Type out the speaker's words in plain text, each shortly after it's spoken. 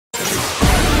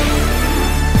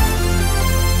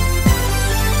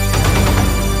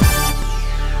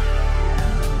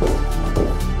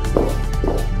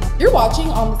You're watching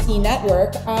On the Scene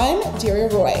Network. I'm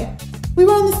Darriel Roy. We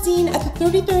were on the scene at the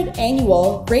 33rd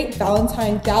Annual Great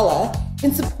Valentine Gala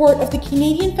in support of the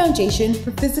Canadian Foundation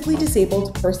for Physically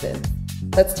Disabled Persons.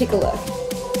 Let's take a look.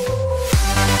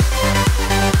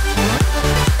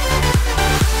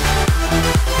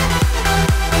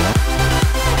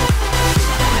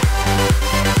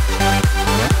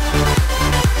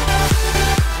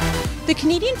 The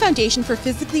Canadian Foundation for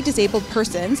Physically Disabled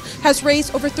Persons has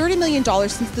raised over $30 million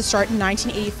since the start in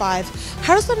 1985.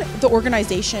 How does the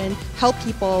organization help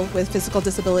people with physical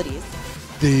disabilities?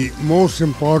 The most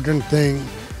important thing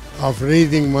of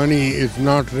raising money is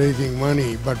not raising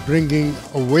money, but bringing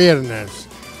awareness,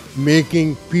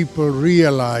 making people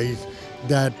realize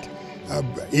that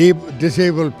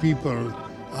disabled people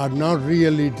are not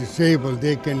really disabled.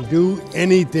 They can do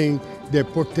anything they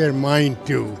put their mind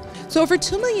to. So over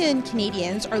 2 million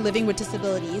Canadians are living with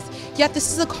disabilities, yet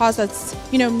this is a cause that's,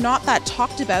 not that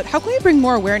talked about. How can we bring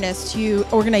more awareness to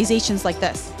organizations like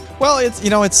this? Well,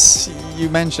 you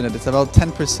mentioned it, it's about 10%,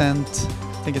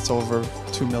 I think it's over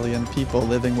 2 million people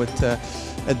living with a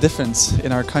difference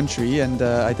in our country, and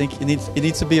I think it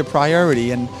needs to be a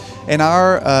priority. And in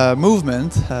our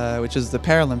movement, which is the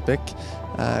Paralympic,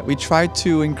 we try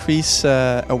to increase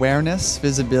awareness,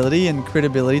 visibility and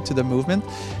credibility to the movement,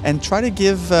 and try to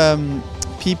give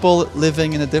people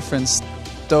living in a difference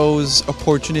those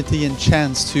opportunity and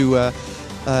chance to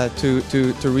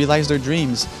realize their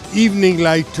dreams. Evening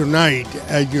like tonight,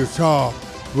 as you saw,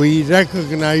 we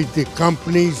recognize the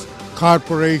companies,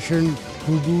 corporations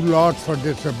who do lots for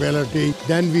disability.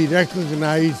 Then we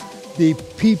recognize the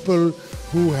people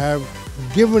who have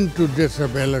given to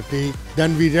disability.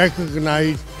 Then we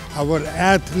recognize our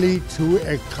athletes who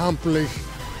accomplish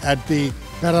at the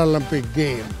Paralympic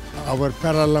Games. Our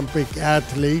Paralympic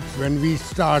athletes, when we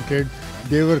started,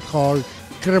 they were called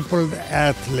crippled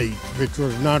athletes, which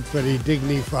was not very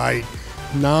dignified.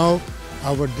 Now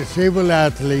our disabled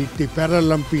athletes, the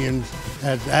Paralympians,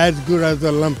 are as good as the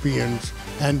Olympians,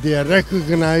 and they are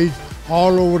recognized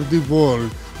all over the world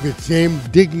with same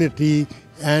dignity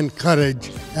and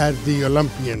courage as the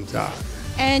Olympians are.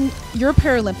 And you're a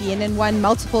Paralympian and won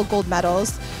multiple gold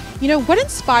medals. What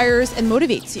inspires and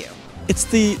motivates you? It's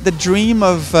the dream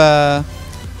of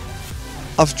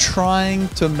trying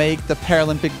to make the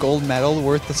Paralympic gold medal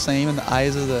worth the same in the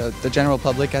eyes of the general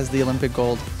public as the Olympic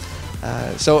gold.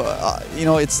 It's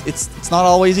not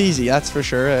always easy, that's for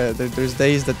sure. There's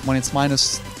days that when it's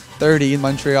minus 30 in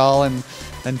Montreal and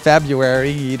in February,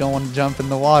 you don't want to jump in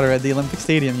the water at the Olympic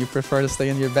Stadium. You prefer to stay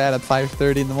in your bed at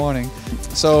 5:30 in the morning.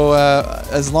 So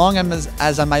as long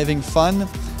as I'm having fun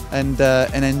and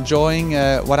enjoying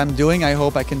what I'm doing, I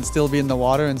hope I can still be in the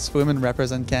water and swim and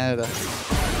represent Canada.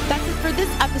 That's it for this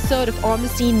episode of On the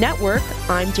Scene Network.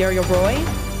 I'm Darriel Roy.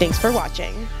 Thanks for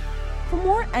watching. For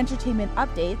more entertainment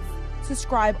updates,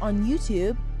 subscribe on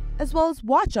YouTube, as well as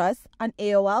watch us on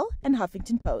AOL and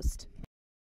Huffington Post.